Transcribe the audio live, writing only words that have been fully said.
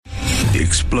The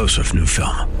explosive new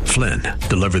film, Flynn,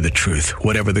 deliver the truth,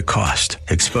 whatever the cost,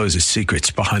 exposes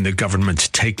secrets behind the government's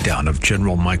takedown of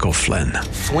General Michael Flynn.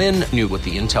 Flynn knew what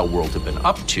the intel world had been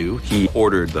up to. He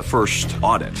ordered the first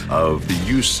audit of the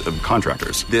use of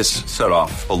contractors. This set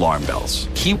off alarm bells.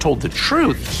 He told the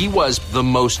truth. He was the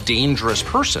most dangerous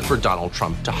person for Donald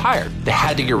Trump to hire. They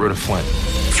had to get rid of Flynn.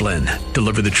 Flynn,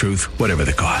 deliver the truth, whatever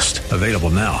the cost. Available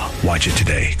now. Watch it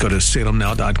today. Go to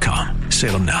salemnow.com.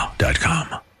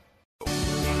 salemnow.com.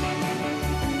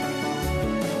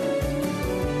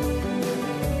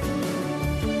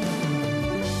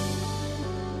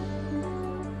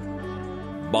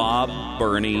 Bob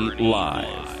Burney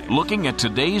Live. Looking at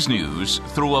today's news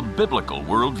through a biblical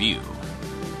worldview.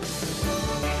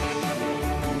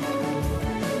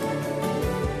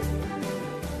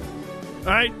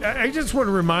 I just want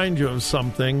to remind you of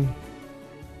something.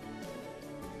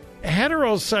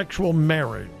 Heterosexual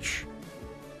marriage,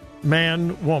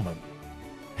 man, woman.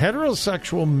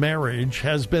 Heterosexual marriage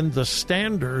has been the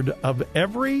standard of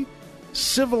every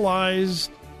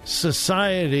civilized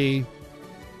society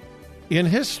in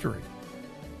history.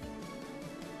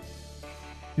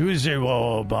 You would say,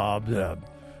 well, Bob,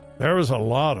 there was a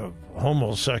lot of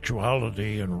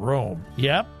homosexuality in Rome.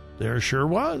 Yep, there sure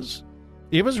was.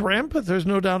 It was rampant, there's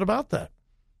no doubt about that.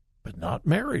 But not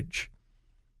marriage.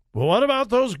 Well, what about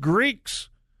those Greeks?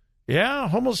 Yeah,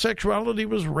 homosexuality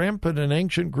was rampant in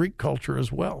ancient Greek culture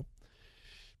as well.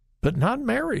 But not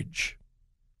marriage.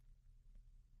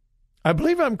 I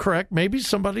believe I'm correct. Maybe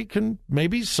someone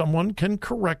can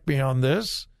correct me on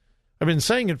this. I've been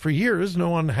saying it for years.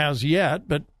 No one has yet,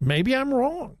 but maybe I'm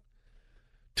wrong.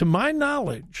 To my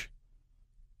knowledge,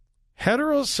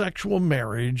 heterosexual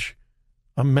marriage,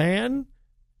 a man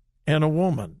and a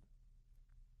woman,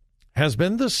 has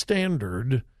been the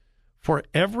standard for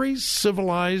every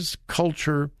civilized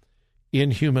culture in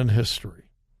human history.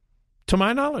 To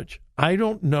my knowledge, I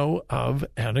don't know of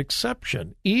an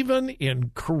exception. Even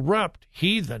in corrupt,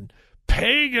 heathen,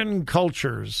 pagan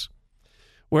cultures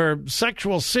where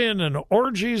sexual sin and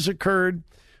orgies occurred,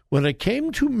 when it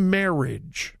came to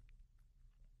marriage,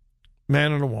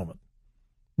 man and a woman,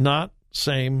 not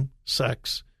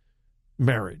same-sex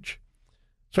marriage.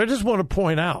 So I just want to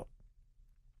point out,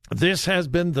 this has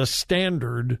been the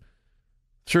standard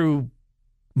through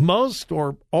most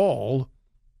or all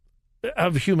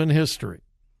of human history.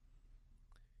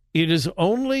 It is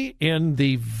only in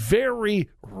the very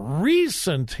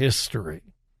recent history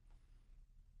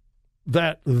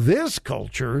that this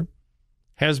culture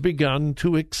has begun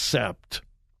to accept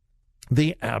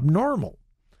the abnormal.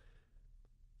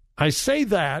 I say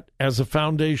that as a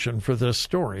foundation for this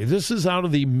story. This is out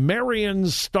of the Marion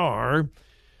Star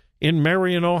in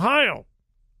Marion, Ohio.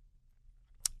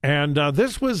 And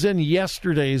this was in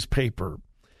yesterday's paper.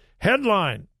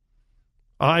 Headline,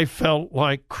 I felt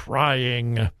like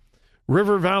crying.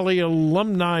 River Valley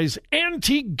alumni's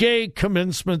anti-gay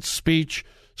commencement speech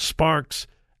sparks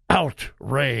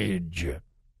outrage.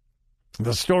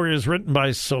 The story is written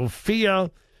by Sophia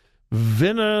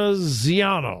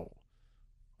Veneziano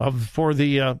for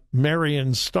the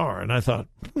Marion Star. And I thought,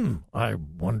 I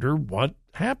wonder what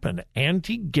happened.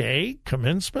 Anti-gay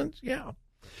commencement? Yeah.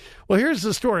 Well, here's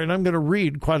the story, and I'm going to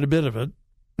read quite a bit of it,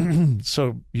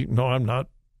 so you know I'm not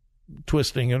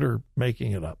twisting it or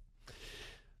making it up.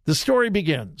 The story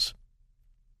begins.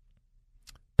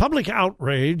 Public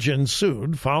outrage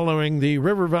ensued following the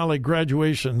River Valley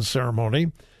graduation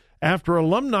ceremony after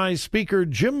alumni speaker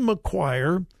Jim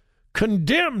McGuire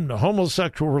condemned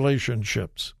homosexual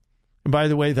relationships. And by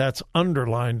the way, that's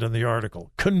underlined in the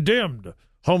article. Condemned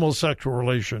homosexual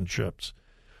relationships.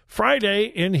 Friday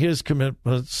in his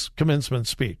commencement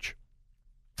speech.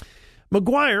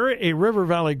 McGuire, a River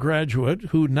Valley graduate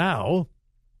who now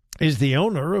is the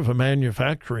owner of a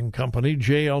manufacturing company,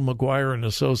 J.L. McGuire and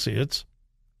Associates,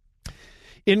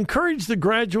 encouraged the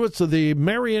graduates of the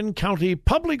Marion County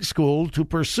Public School to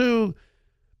pursue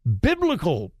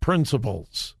biblical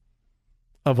principles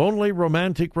of only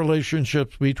romantic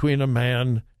relationships between a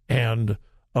man and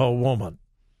a woman.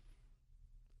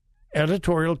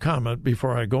 Editorial comment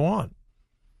before I go on.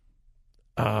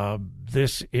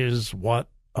 This is what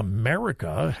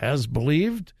America has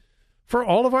believed for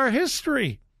all of our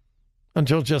history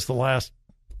until just the last,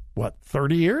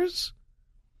 30 years?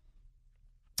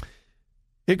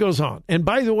 It goes on. And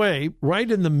by the way, right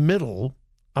in the middle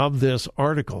of this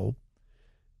article,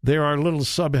 there are little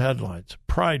subheadlines.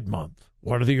 Pride Month.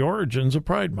 What are the origins of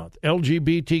Pride Month?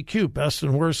 LGBTQ, best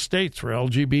and worst states for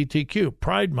LGBTQ.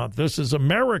 Pride Month. This is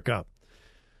America.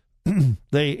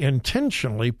 They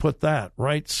intentionally put that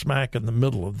right smack in the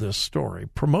middle of this story,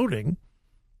 promoting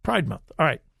Pride Month. All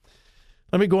right.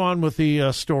 Let me go on with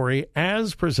the story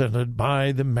as presented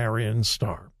by the Marion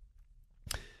Star.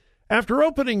 After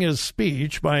opening his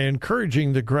speech by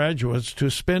encouraging the graduates to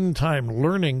spend time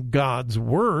learning God's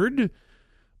Word,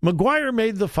 McGuire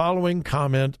made the following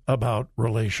comment about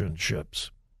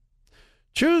relationships.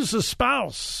 Choose a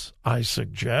spouse, I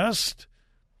suggest.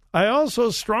 I also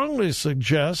strongly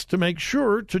suggest to make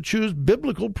sure to choose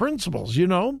biblical principles. You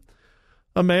know,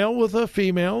 a male with a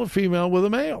female with a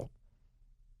male.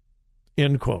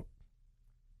 End quote.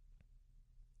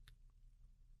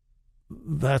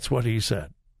 That's what he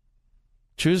said.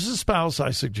 Choose a spouse,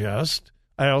 I suggest.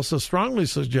 I also strongly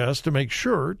suggest to make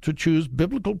sure to choose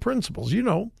biblical principles. You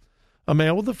know, a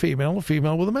male with a female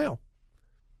with a male.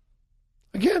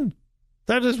 Again,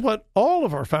 that is what all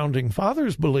of our founding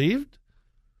fathers believed.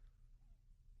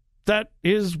 That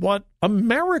is what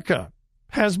America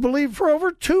has believed for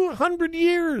over 200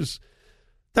 years.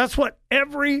 That's what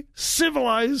every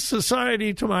civilized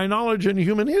society, to my knowledge, in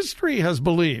human history has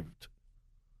believed.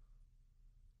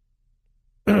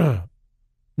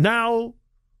 Now,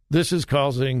 this is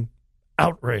causing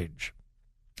outrage.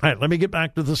 All right, let me get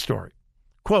back to the story.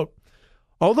 Quote,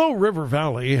 although River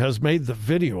Valley has made the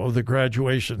video of the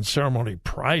graduation ceremony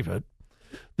private,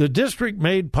 the district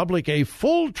made public a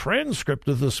full transcript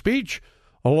of the speech,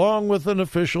 along with an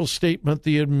official statement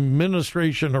the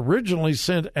administration originally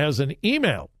sent as an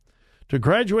email to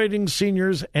graduating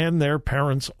seniors and their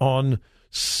parents on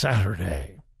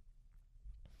Saturday.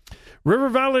 River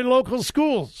Valley Local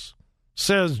Schools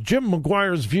says Jim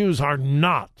McGuire's views are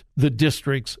not the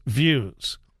district's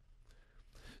views.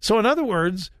 So in other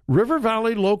words, River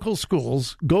Valley Local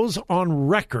Schools goes on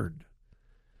record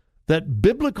that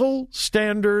biblical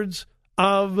standards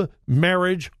of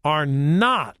marriage are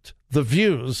not the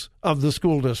views of the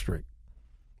school district.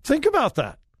 Think about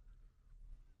that.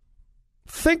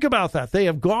 Think about that. They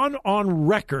have gone on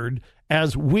record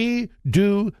as we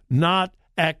do not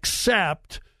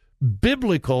accept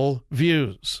biblical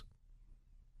views.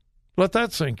 Let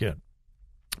that sink in.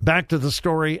 Back to the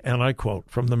story, and I quote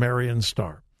from the Marion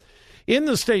Star. In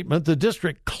the statement, the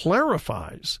district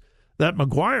clarifies that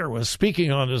McGuire was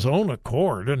speaking on his own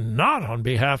accord and not on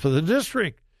behalf of the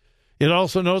district. It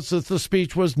also notes that the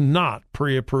speech was not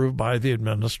pre-approved by the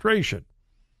administration.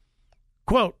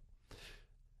 Quote,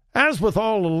 as with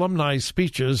all alumni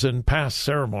speeches in past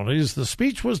ceremonies, the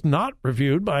speech was not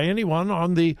reviewed by anyone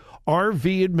on the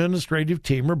RV administrative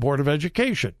team or Board of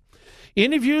Education.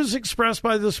 Any views expressed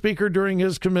by the speaker during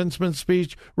his commencement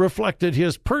speech reflected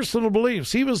his personal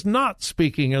beliefs. He was not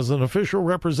speaking as an official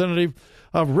representative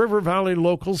of River Valley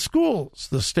Local Schools,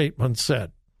 the statement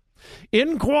said.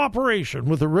 In cooperation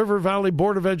with the River Valley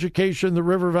Board of Education, the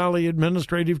River Valley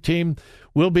administrative team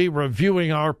will be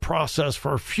reviewing our process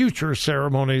for future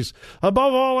ceremonies.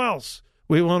 Above all else,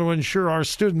 we want to ensure our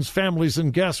students, families,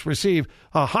 and guests receive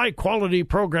a high-quality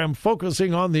program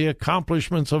focusing on the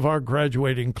accomplishments of our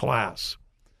graduating class.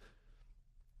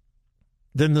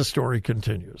 Then the story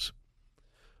continues.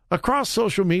 Across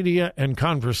social media and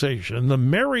conversation, the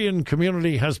Marion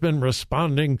community has been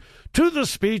responding to the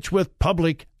speech with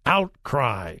public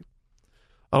outcry.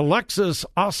 Alexis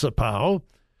Ossipow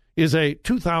is a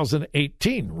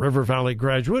 2018 River Valley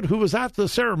graduate who was at the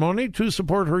ceremony to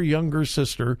support her younger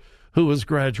sister who was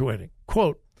graduating.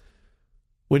 Quote,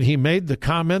 when he made the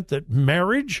comment that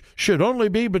marriage should only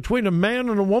be between a man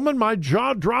and a woman, my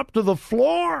jaw dropped to the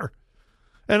floor,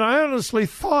 and I honestly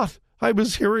thought I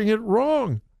was hearing it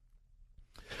wrong.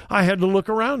 I had to look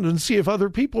around and see if other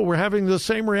people were having the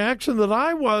same reaction that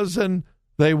I was, and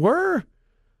they were.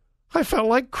 I felt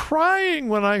like crying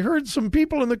when I heard some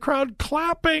people in the crowd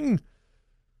clapping,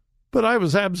 but I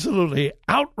was absolutely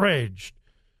outraged,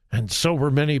 and so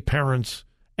were many parents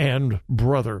and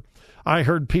brother. I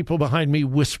heard people behind me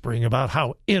whispering about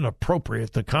how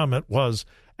inappropriate the comment was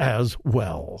as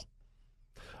well.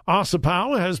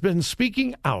 Ossipow has been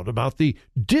speaking out about the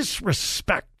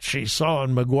disrespect she saw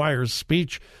in McGuire's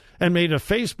speech and made a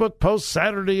Facebook post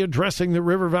Saturday addressing the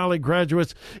River Valley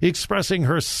graduates, expressing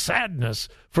her sadness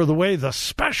for the way the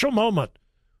special moment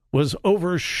was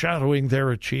overshadowing their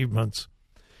achievements.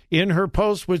 In her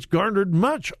post, which garnered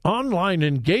much online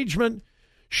engagement,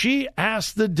 she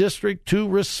asked the district to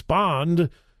respond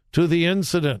to the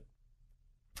incident.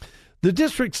 The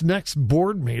district's next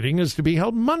board meeting is to be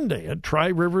held Monday at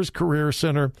Tri-Rivers Career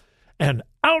Center, and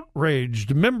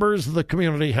outraged members of the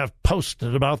community have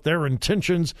posted about their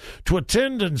intentions to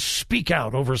attend and speak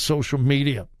out over social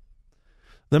media.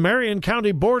 The Marion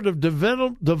County Board of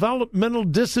Developmental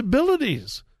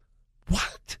Disabilities.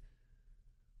 What?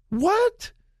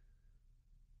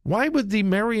 Why would the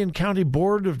Marion County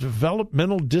Board of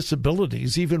Developmental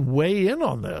Disabilities even weigh in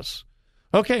on this?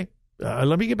 Okay,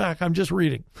 Let me get back. I'm just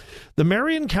reading. The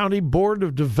Marion County Board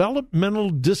of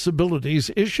Developmental Disabilities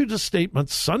issued a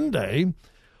statement Sunday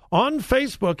on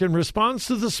Facebook in response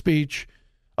to the speech.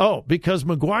 Oh, because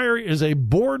McGuire is a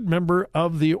board member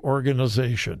of the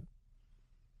organization.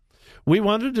 We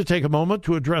wanted to take a moment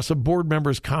to address a board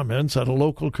member's comments at a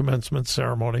local commencement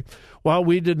ceremony. While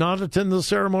we did not attend the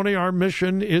ceremony, our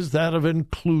mission is that of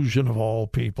inclusion of all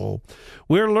people.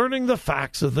 We're learning the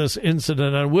facts of this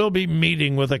incident and will be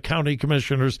meeting with the county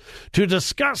commissioners to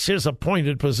discuss his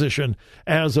appointed position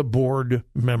as a board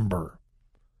member.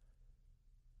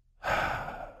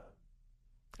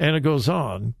 And it goes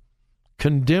on,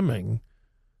 condemning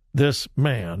this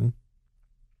man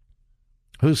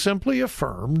who simply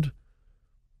affirmed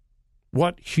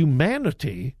what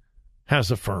humanity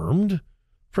has affirmed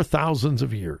for thousands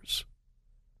of years.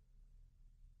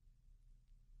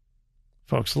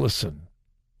 Folks, listen.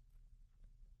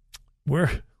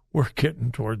 We're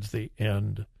getting towards the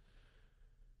end.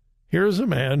 Here's a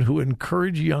man who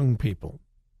encouraged young people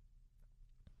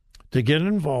to get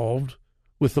involved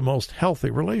with the most healthy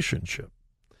relationship.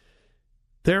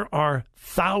 There are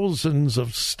thousands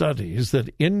of studies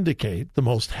that indicate the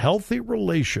most healthy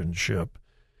relationship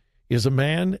is a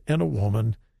man and a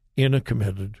woman in a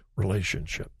committed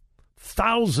relationship.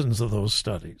 Thousands of those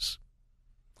studies.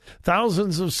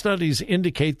 Thousands of studies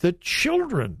indicate that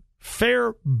children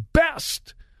fare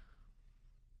best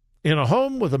in a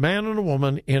home with a man and a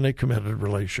woman in a committed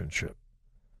relationship.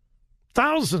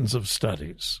 Thousands of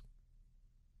studies.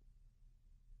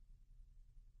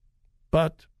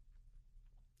 But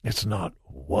it's not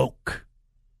woke.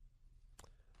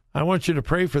 I want you to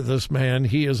pray for this man.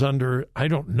 He is under, I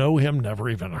don't know him, never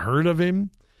even heard of him,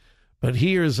 but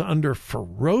he is under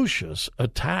ferocious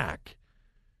attack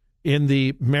in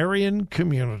the Marion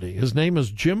community. His name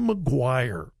is Jim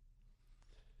McGuire.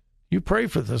 You pray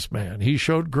for this man. He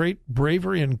showed great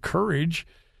bravery and courage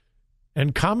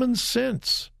and common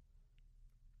sense.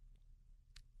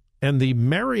 And the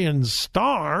Marion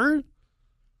Star,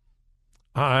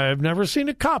 I've never seen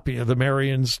a copy of the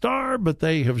Marion Star, but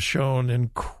they have shown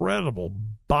incredible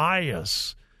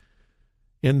bias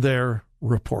in their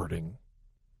reporting.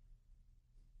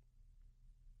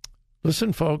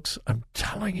 Listen, folks, I'm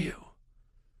telling you,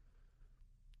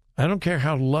 I don't care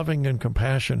how loving and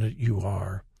compassionate you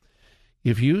are.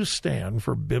 If you stand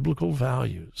for biblical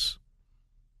values,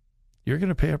 you're going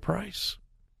to pay a price.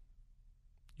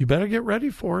 You better get ready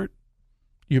for it.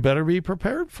 You better be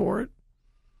prepared for it.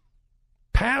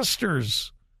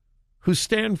 Pastors who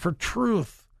stand for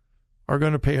truth are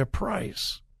going to pay a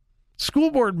price.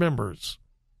 School board members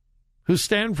who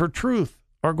stand for truth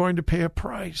are going to pay a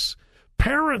price.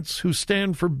 Parents who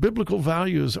stand for biblical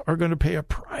values are going to pay a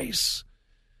price.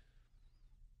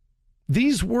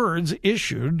 These words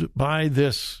issued by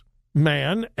this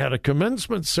man at a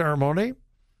commencement ceremony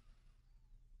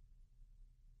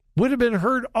would have been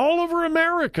heard all over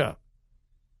America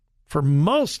for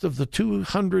most of the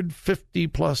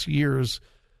 250-plus years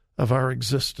of our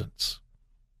existence,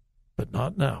 but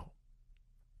not now.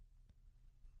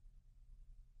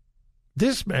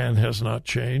 This man has not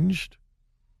changed.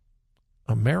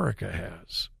 America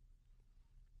has.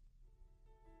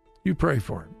 You pray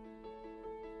for him.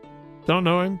 Don't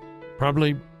know him.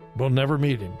 Probably will never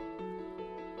meet him.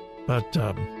 But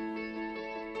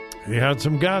he had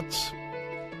some guts,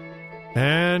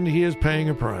 and he is paying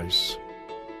a price.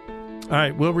 All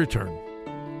right, we'll return.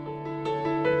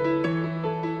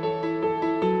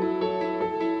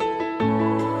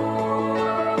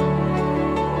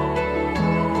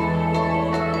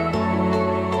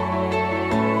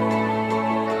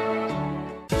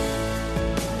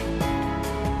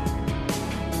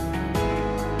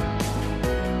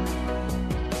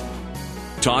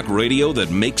 Talk radio that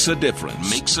makes a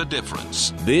difference. Makes a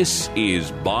difference. This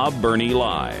is Bob Burney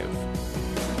Live.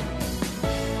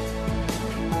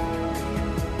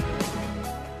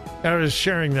 I was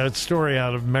sharing that story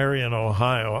out of Marion,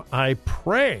 Ohio. I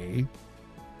pray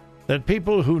that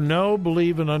people who know,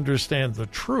 believe, and understand the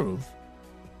truth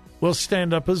will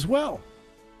stand up as well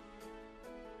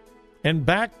and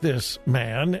back this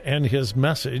man and his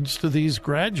message to these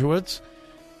graduates.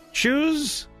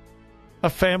 Choose a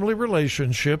family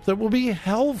relationship that will be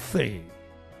healthy.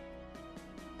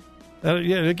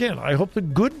 Again, I hope the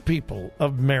good people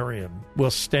of Marion will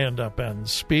stand up and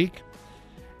speak,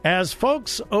 as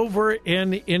folks over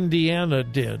in Indiana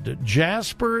did.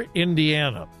 Jasper,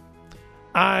 Indiana.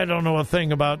 I don't know a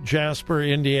thing about Jasper,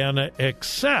 Indiana,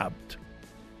 except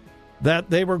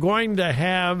that they were going to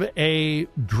have a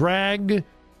drag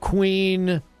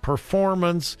queen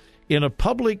performance in a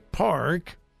public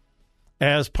park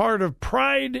as part of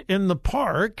Pride in the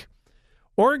Park,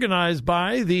 organized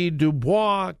by the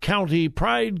Dubois County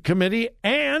Pride Committee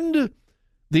and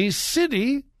the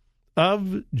city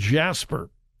of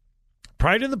Jasper.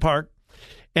 Pride in the Park.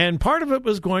 And part of it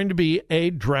was going to be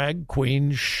a drag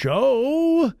queen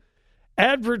show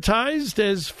advertised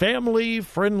as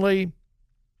family-friendly.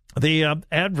 The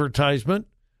advertisement,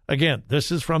 again,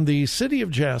 this is from the city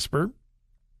of Jasper.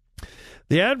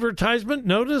 The advertisement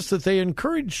noticed that they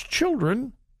encouraged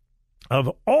children of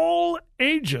all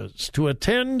ages to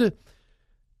attend,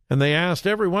 and they asked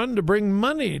everyone to bring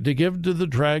money to give to the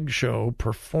drag show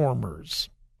performers.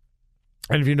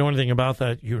 And if you know anything about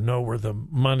that, you know where the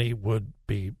money would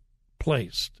be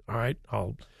placed. All right,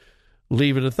 I'll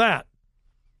leave it at that.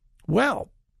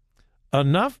 Well,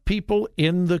 enough people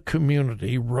in the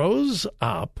community rose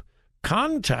up,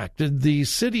 contacted the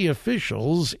city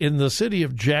officials in the city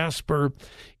of Jasper,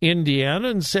 Indiana,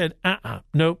 and said,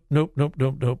 nope.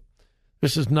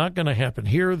 This is not going to happen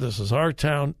here. This is our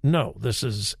town. No, this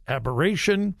is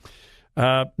aberration.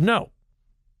 No,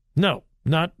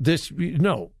 not this.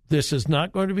 No, this is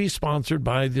not going to be sponsored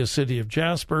by the city of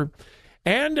Jasper.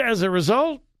 And as a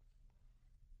result,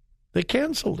 they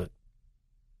canceled it.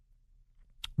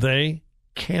 They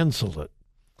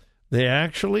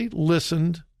actually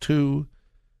listened to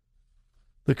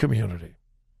the community.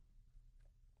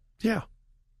 Yeah.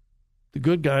 The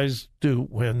good guys do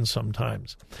win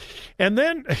sometimes. And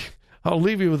then I'll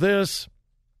leave you with this.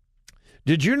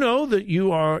 Did you know that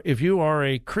if you are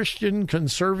a Christian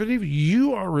conservative,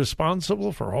 you are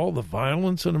responsible for all the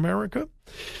violence in America?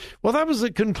 Well, that was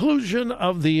the conclusion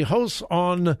of the hosts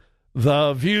on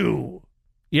The View.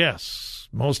 Yes,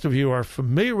 most of you are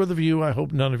familiar with The View. I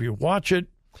hope none of you watch it.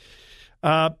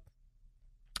 But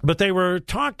they were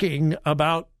talking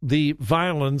about the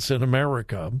violence in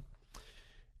America.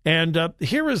 And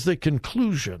here is the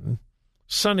conclusion.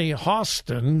 Sonny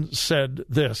Hostin said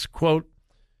this, quote,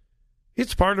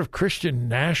 "It's part of Christian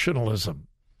nationalism.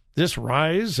 This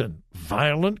rise in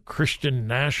violent Christian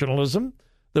nationalism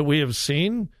that we have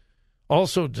seen,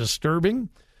 also disturbing.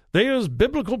 They use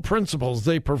biblical principles.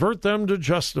 They pervert them to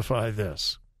justify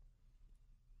this."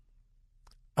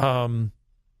 Do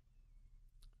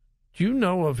you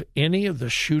know of any of the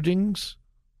shootings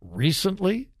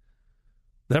recently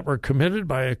that were committed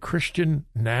by a Christian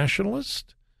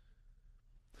nationalist?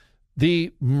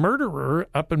 The murderer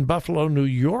up in Buffalo, New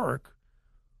York,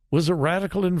 was a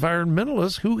radical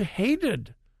environmentalist who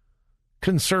hated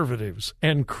conservatives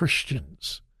and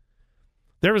Christians.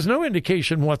 There was no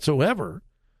indication whatsoever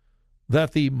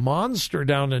that the monster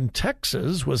down in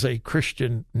Texas was a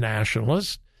Christian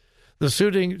nationalist. The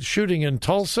shooting in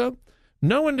Tulsa,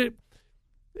 no one did.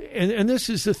 And this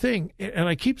is the thing, and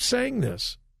I keep saying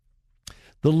this.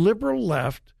 The liberal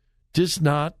left does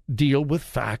not deal with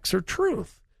facts or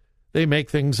truth. They make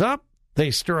things up. They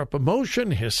stir up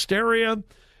emotion, hysteria.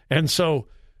 And so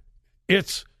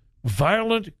it's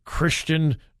violent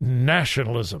Christian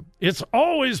nationalism. It's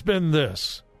always been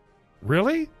this.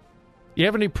 Really? You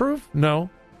have any proof? No.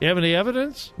 You have any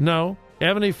evidence? No. You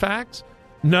have any facts?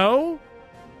 No.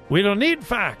 We don't need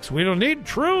facts. We don't need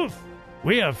truth.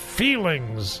 We have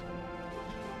feelings.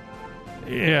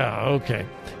 Yeah, okay.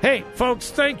 Hey,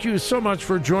 folks, thank you so much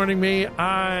for joining me.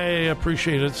 I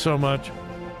appreciate it so much.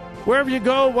 Wherever you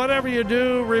go, whatever you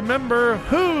do, remember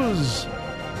whose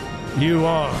you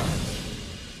are.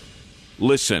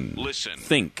 Listen.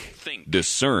 Think.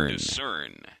 Discern.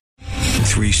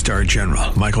 3-star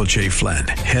General Michael J. Flynn,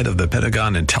 head of the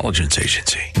Pentagon Intelligence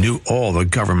Agency, knew all the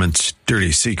government's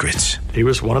dirty secrets. He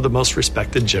was one of the most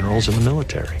respected generals in the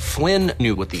military. Flynn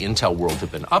knew what the intel world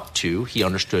had been up to. He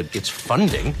understood its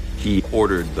funding. He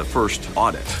ordered the first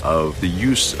audit of the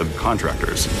use of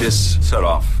contractors. This set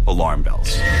off alarm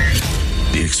bells.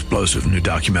 The explosive new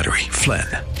documentary, Flynn,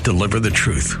 Deliver the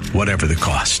Truth, Whatever the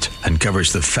Cost,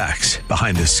 uncovers the facts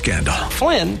behind this scandal.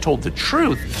 Flynn told the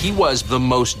truth. He was the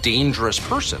most dangerous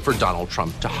person for Donald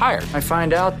Trump to hire. I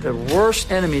find out the worst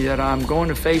enemy that I'm going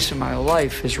to face in my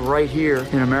life is right here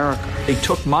in America. They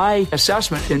took my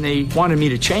assessment and they wanted me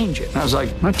to change it. And I was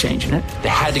like, I'm not changing it. They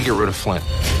had to get rid of Flynn.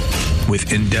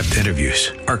 With in-depth interviews,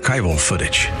 archival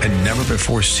footage, and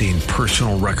never-before-seen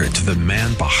personal records of the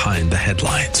man behind the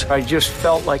headlines. I just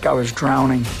felt like I was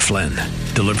drowning. Flynn,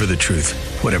 Deliver the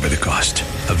Truth, Whatever the Cost.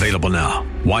 Available now.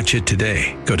 Watch it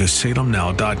today. Go to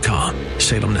salemnow.com.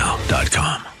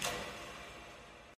 salemnow.com.